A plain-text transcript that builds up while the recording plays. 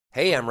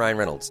Hey, I'm Ryan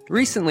Reynolds.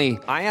 Recently,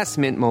 I asked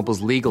Mint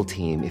Mobile's legal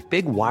team if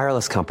big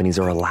wireless companies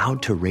are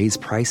allowed to raise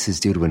prices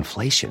due to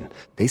inflation.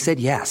 They said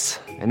yes.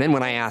 And then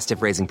when I asked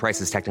if raising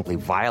prices technically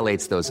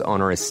violates those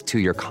onerous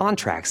two-year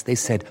contracts, they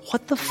said,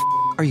 "What the f***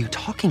 are you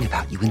talking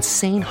about, you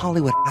insane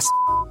Hollywood ass?"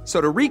 So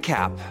to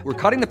recap, we're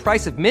cutting the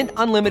price of Mint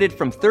Unlimited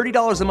from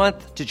 $30 a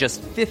month to just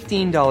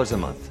 $15 a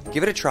month.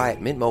 Give it a try at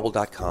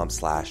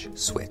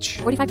mintmobile.com/switch.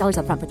 $45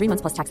 up front for 3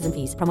 months plus taxes and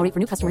fees. Promo rate for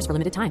new customers for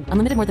limited time.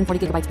 Unlimited more than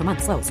 40 gigabytes per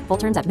month. Slows full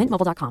terms at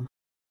mintmobile.com.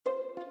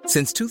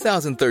 Since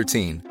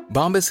 2013,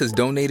 Bombas has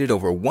donated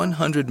over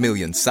 100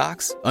 million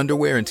socks,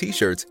 underwear, and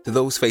T-shirts to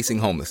those facing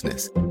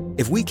homelessness.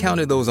 If we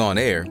counted those on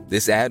air,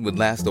 this ad would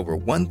last over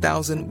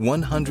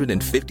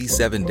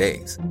 1,157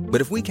 days.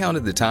 But if we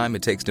counted the time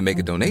it takes to make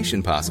a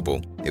donation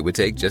possible, it would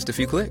take just a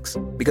few clicks.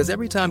 Because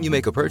every time you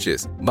make a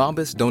purchase,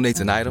 Bombas donates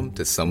an item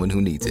to someone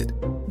who needs it.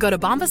 Go to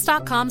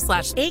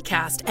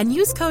bombas.com/ACAST and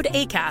use code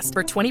ACAST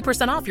for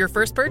 20% off your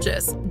first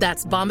purchase.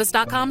 That's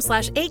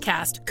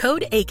bombas.com/ACAST,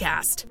 code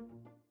ACAST.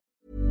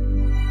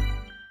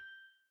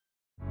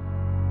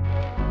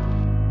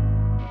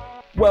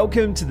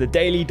 Welcome to the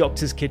Daily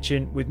Doctor's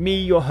Kitchen with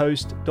me, your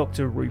host,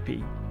 Dr.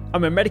 Rupy.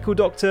 I'm a medical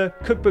doctor,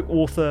 cookbook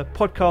author,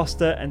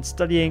 podcaster, and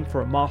studying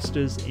for a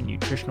master's in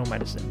nutritional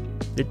medicine.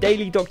 The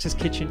Daily Doctor's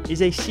Kitchen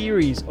is a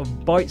series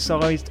of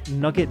bite-sized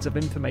nuggets of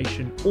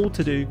information, all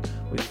to do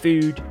with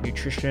food,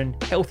 nutrition,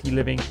 healthy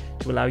living,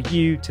 to allow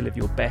you to live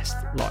your best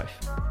life.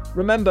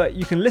 Remember,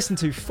 you can listen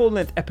to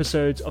full-length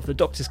episodes of the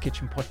Doctor's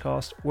Kitchen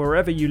podcast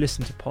wherever you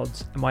listen to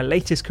pods, and my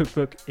latest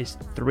cookbook is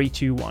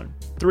 3-2-1.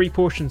 3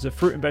 portions of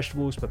fruit and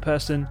vegetables per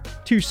person,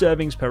 2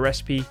 servings per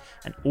recipe,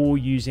 and all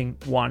using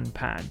 1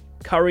 pan.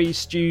 Curries,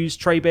 stews,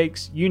 tray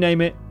bakes, you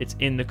name it, it's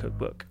in the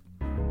cookbook.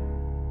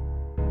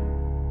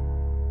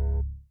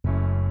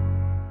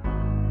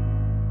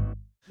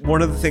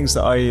 One of the things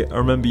that I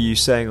remember you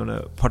saying on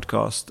a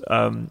podcast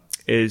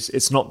is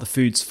it's not the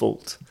food's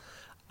fault.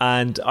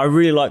 And I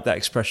really like that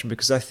expression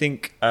because I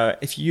think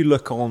if you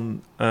look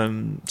on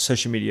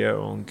social media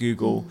or on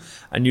Google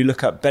and you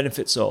look at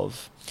benefits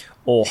of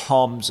or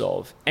harms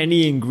of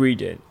any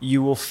ingredient,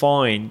 you will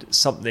find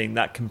something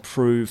that can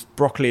prove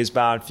broccoli is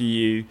bad for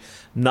you,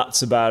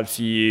 nuts are bad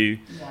for you,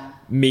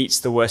 meat's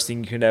the worst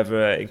thing you can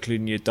ever include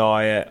in your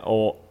diet,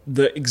 or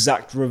the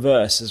exact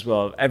reverse as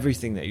well of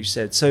everything that you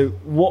said. So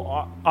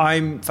what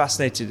I'm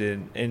fascinated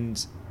in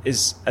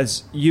is,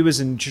 as you as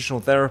a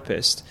nutritional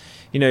therapist,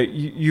 you know,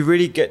 you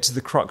really get to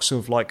the crux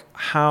of like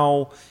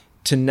how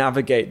to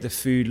navigate the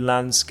food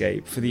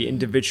landscape for the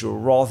individual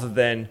rather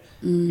than,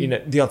 you know,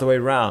 the other way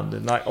around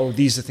and like, oh,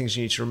 these are things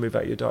you need to remove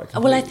out of your diet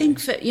completely. Well, I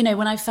think,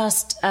 when I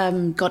first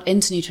got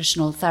into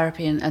nutritional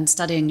therapy and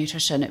studying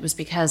nutrition, it was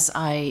because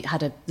I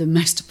had the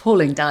most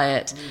appalling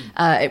diet.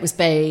 It was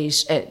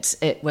beige,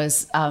 it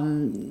was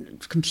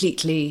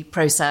completely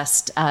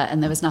processed,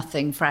 and there was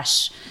nothing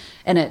fresh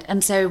in it.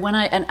 And so when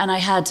I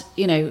had,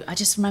 I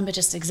just remember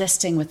just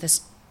existing with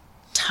this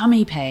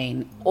tummy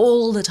pain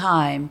all the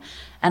time,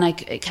 and I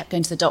kept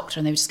going to the doctor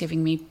and they were just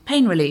giving me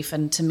pain relief,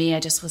 and to me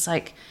I just was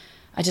like,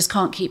 I just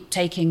can't keep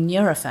taking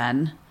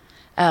Nurofen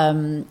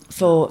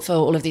for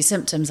all of these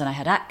symptoms. And I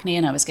had acne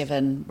and I was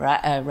given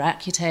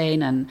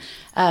Roaccutane, and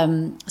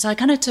so I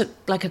kind of took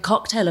like a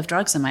cocktail of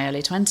drugs in my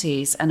early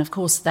 20s, and of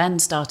course then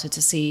started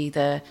to see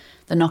the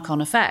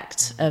knock-on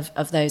effect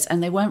of those,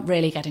 and they weren't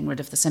really getting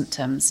rid of the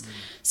symptoms.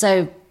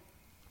 So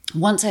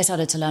once I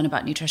started to learn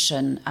about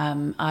nutrition,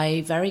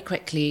 I very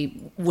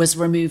quickly was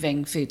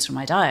removing foods from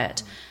my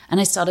diet. And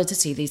I started to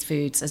see these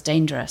foods as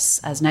dangerous,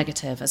 as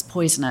negative, as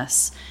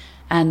poisonous.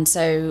 And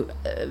so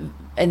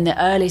in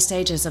the early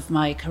stages of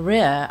my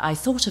career, I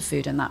thought of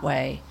food in that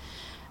way.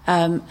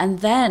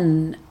 And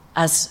then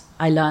as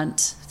I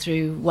learnt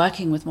through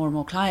working with more and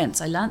more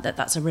clients, I learnt that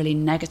that's a really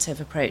negative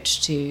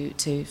approach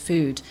to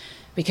food,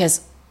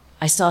 because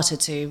I started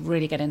to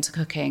really get into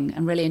cooking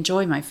and really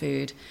enjoy my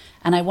food.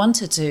 And I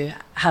wanted to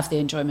have the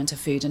enjoyment of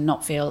food and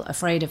not feel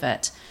afraid of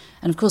it.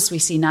 And of course, we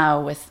see now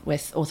with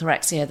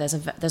orthorexia,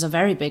 there's a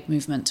very big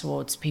movement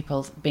towards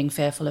people being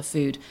fearful of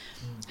food.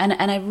 And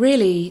I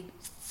really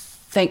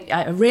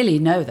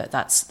know that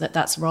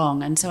that's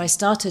wrong. And so I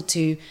started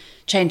to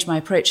change my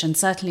approach. And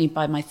certainly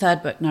by my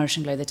third book, Nourish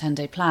and Glow, the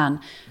 10-Day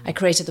Plan, I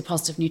created the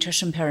positive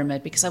nutrition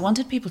pyramid because I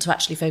wanted people to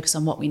actually focus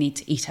on what we need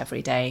to eat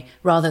every day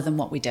rather than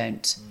what we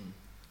don't.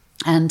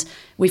 And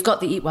we've got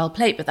the Eat Well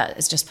plate, but that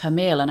is just per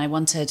meal. And I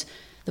wanted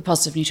the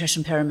positive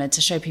nutrition pyramid to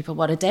show people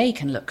what a day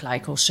can look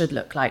like or should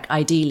look like,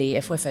 ideally,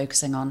 if we're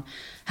focusing on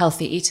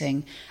healthy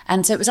eating.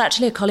 And so it was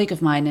actually a colleague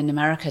of mine in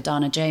America,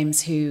 Dana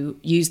James, who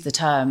used the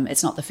term,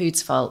 it's not the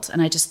food's fault.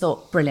 And I just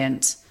thought,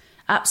 brilliant,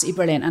 absolutely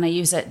brilliant. And I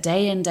use it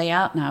day in, day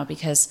out now,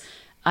 because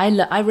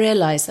I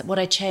realized that what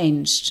I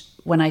changed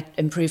when I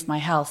improved my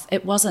health,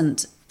 it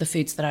wasn't the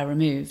foods that I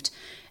removed.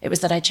 It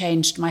was that I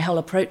changed my whole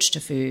approach to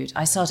food.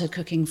 I started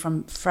cooking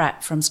from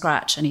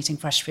scratch and eating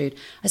fresh food.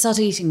 I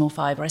started eating more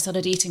fiber. I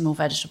started eating more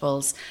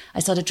vegetables. I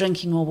started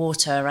drinking more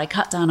water. I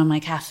cut down on my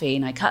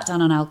caffeine. I cut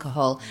down on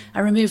alcohol.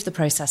 I removed the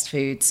processed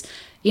foods.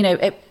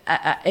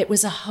 It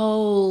was a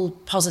whole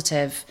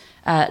positive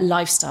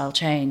lifestyle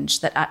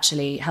change that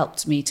actually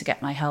helped me to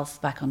get my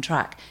health back on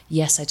track.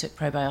 Yes, I took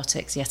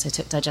probiotics. Yes, I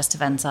took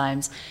digestive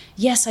enzymes.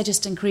 Yes, I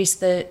just increased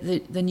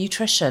the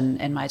nutrition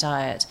in my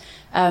diet.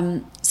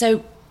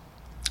 So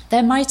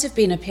there might have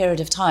been a period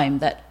of time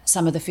that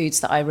some of the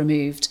foods that I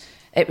removed,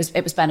 it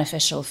was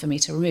beneficial for me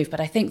to remove. But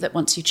I think that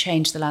once you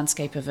change the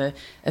landscape of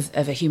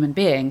a human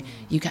being,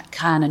 you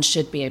can and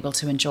should be able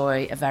to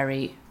enjoy a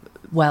very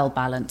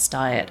well-balanced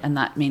diet, and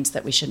that means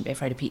that we shouldn't be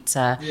afraid of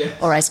pizza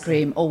or ice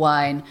cream or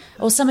wine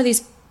or some of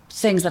these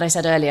things that I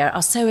said earlier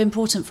are so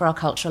important for our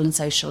cultural and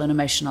social and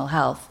emotional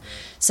health.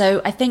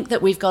 So I think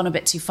that we've gone a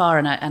bit too far,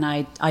 and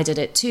I did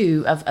it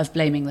too, of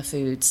blaming the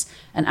foods,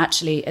 and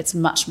actually it's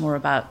much more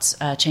about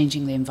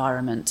changing the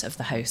environment of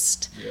the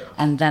host.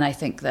 And then I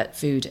think that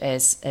food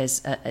is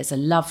a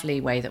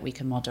lovely way that we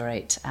can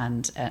moderate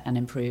and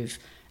improve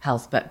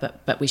health,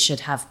 but we should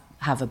have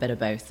a bit of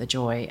both, the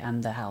joy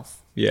and the health.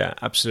 Yeah,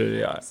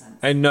 absolutely.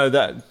 And no,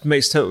 that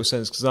makes total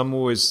sense, because I'm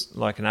always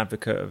like an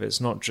advocate of it's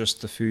not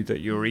just the food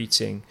that you're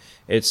eating,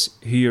 it's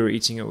who you're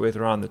eating it with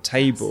around the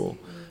table.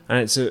 Absolutely.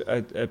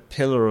 And it's a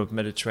pillar of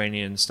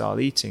Mediterranean style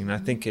eating. And I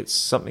think it's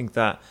something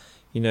that,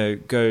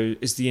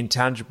 is the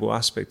intangible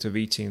aspect of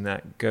eating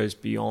that goes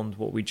beyond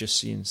what we just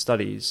see in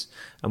studies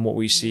and what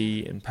we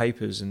see in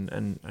papers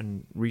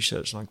and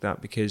research like that,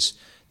 because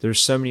there's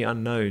so many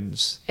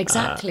unknowns.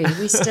 Exactly.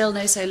 We still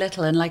know so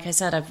little. And like I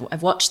said,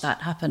 I've watched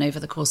that happen over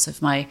the course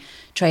of my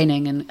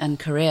training and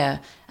career.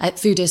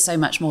 Food is so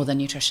much more than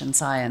nutrition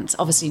science.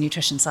 Obviously,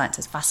 nutrition science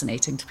is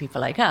fascinating to people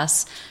like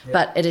us,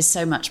 but it is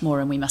so much more,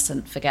 and we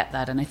mustn't forget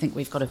that. And I think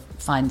we've got to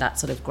find that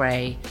sort of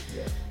grey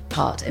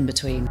part in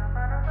between.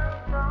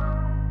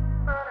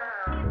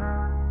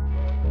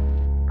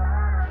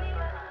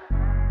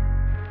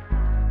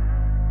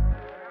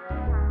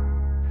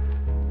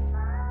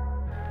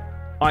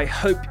 I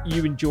hope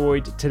you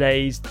enjoyed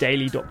today's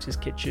Daily Doctor's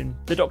Kitchen.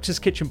 The Doctor's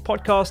Kitchen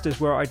podcast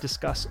is where I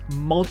discuss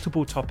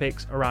multiple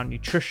topics around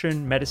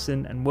nutrition,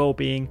 medicine, and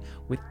well-being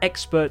with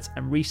experts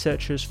and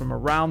researchers from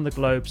around the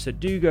globe, so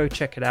do go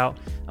check it out.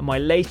 And my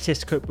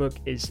latest cookbook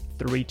is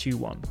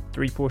 321.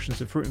 3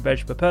 portions of fruit and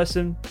veg per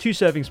person, 2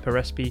 servings per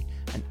recipe,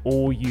 and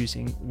all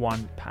using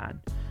 1 pan.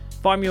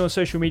 Find me on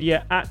social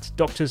media at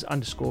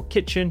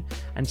doctors_kitchen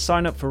and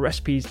sign up for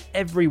recipes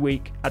every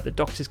week at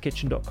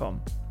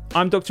thedoctorskitchen.com.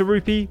 I'm Dr.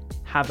 Rupi.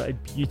 Have a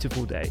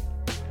beautiful day.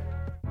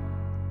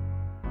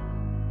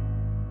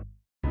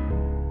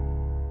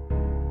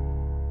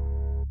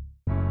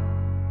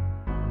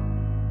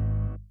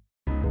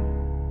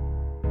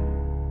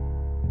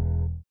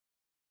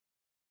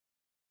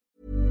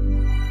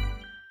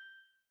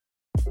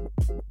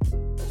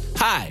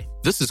 Hi,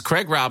 this is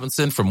Craig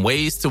Robinson from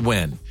Ways to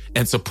Win,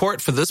 and support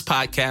for this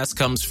podcast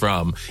comes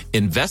from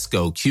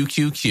Invesco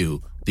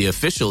QQQ, the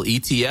official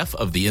ETF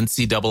of the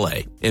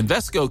NCAA.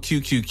 Invesco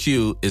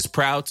QQQ is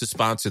proud to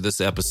sponsor this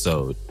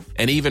episode,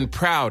 and even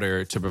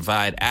prouder to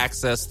provide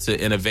access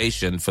to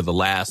innovation for the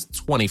last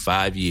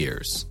 25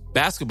 years.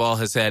 Basketball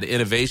has had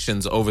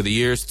innovations over the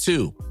years,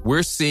 too.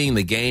 We're seeing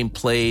the game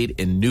played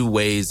in new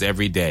ways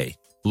every day.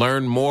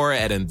 Learn more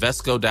at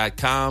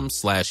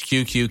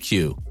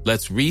Invesco.com/QQQ.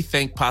 Let's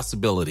rethink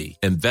possibility.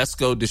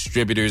 Invesco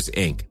Distributors,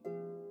 Inc.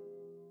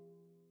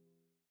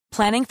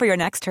 Planning for your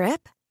next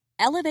trip?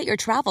 Elevate your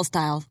travel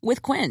style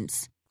with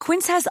Quince.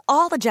 Quince has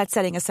all the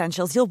jet-setting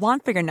essentials you'll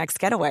want for your next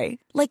getaway,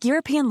 like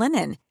European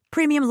linen,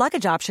 premium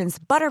luggage options,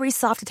 buttery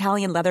soft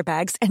Italian leather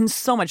bags, and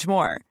so much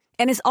more.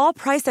 And is all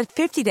priced at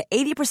 50 to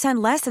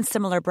 80% less than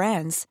similar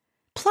brands.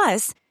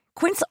 Plus,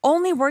 Quince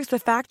only works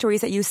with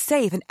factories that use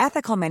safe and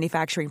ethical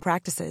manufacturing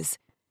practices.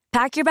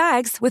 Pack your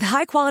bags with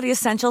high-quality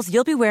essentials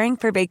you'll be wearing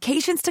for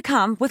vacations to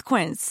come with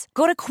Quince.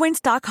 Go to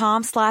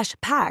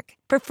quince.com/pack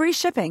for free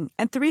shipping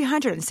and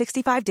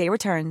 365-day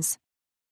returns.